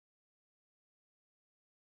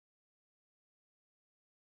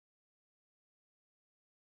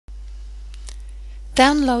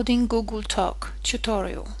Downloading Google Talk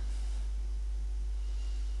tutorial.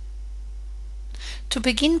 To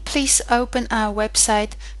begin, please open our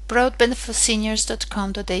website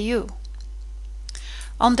broadbandforseniors.com.au.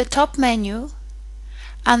 On the top menu,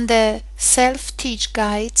 under Self-Teach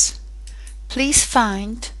Guides, please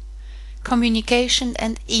find Communication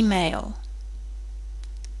and Email.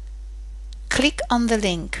 Click on the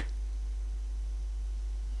link.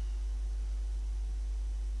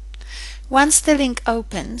 Once the link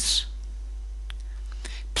opens,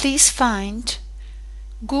 please find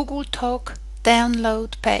Google Talk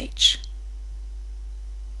download page.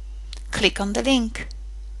 Click on the link.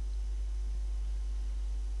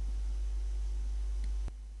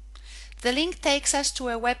 The link takes us to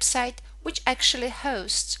a website which actually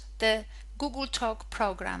hosts the Google Talk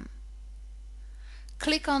program.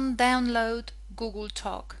 Click on Download Google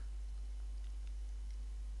Talk.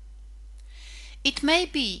 It may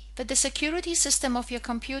be that the security system of your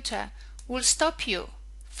computer will stop you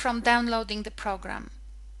from downloading the program.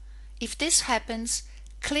 If this happens,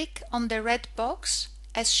 click on the red box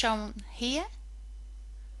as shown here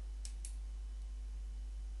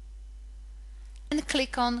and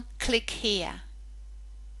click on Click Here.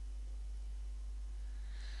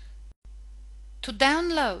 To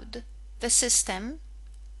download the system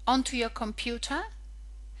onto your computer,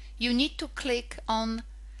 you need to click on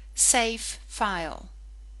Save File.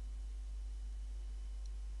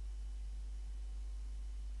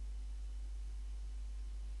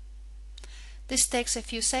 This takes a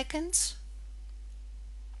few seconds.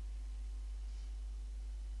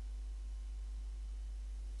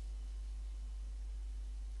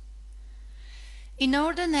 In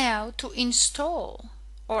order now to install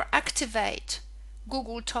or activate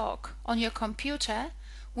Google Talk on your computer,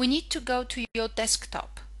 we need to go to your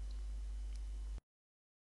desktop.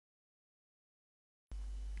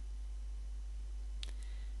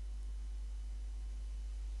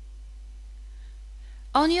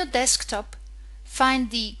 On your desktop,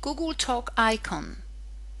 find the Google Talk icon.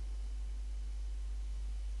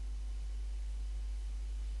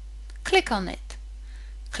 Click on it.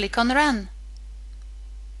 Click on Run.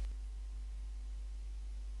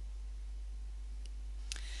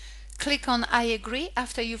 Click on I agree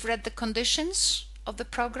after you've read the conditions of the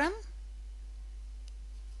program.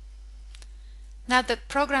 Now the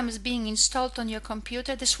program is being installed on your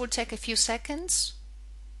computer. This will take a few seconds.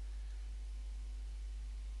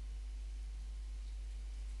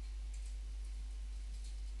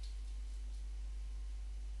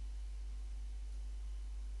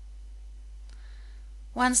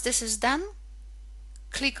 Once this is done,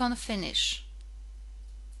 click on Finish.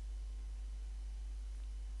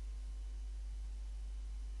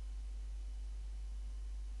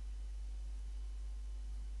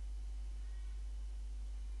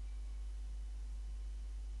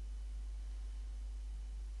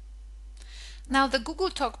 Now the Google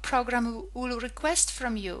Talk program will request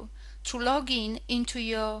from you to log in into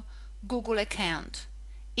your Google account.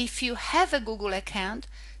 If you have a Google account,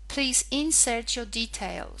 please insert your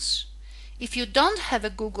details. If you don't have a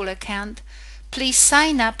Google account, please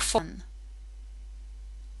sign up for one.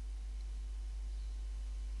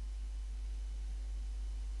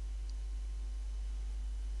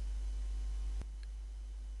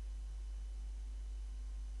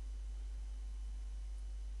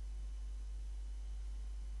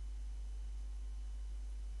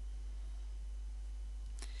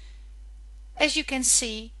 As you can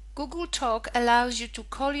see, Google Talk allows you to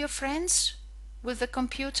call your friends with the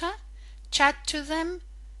computer, chat to them,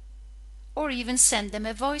 or even send them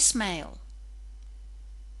a voicemail.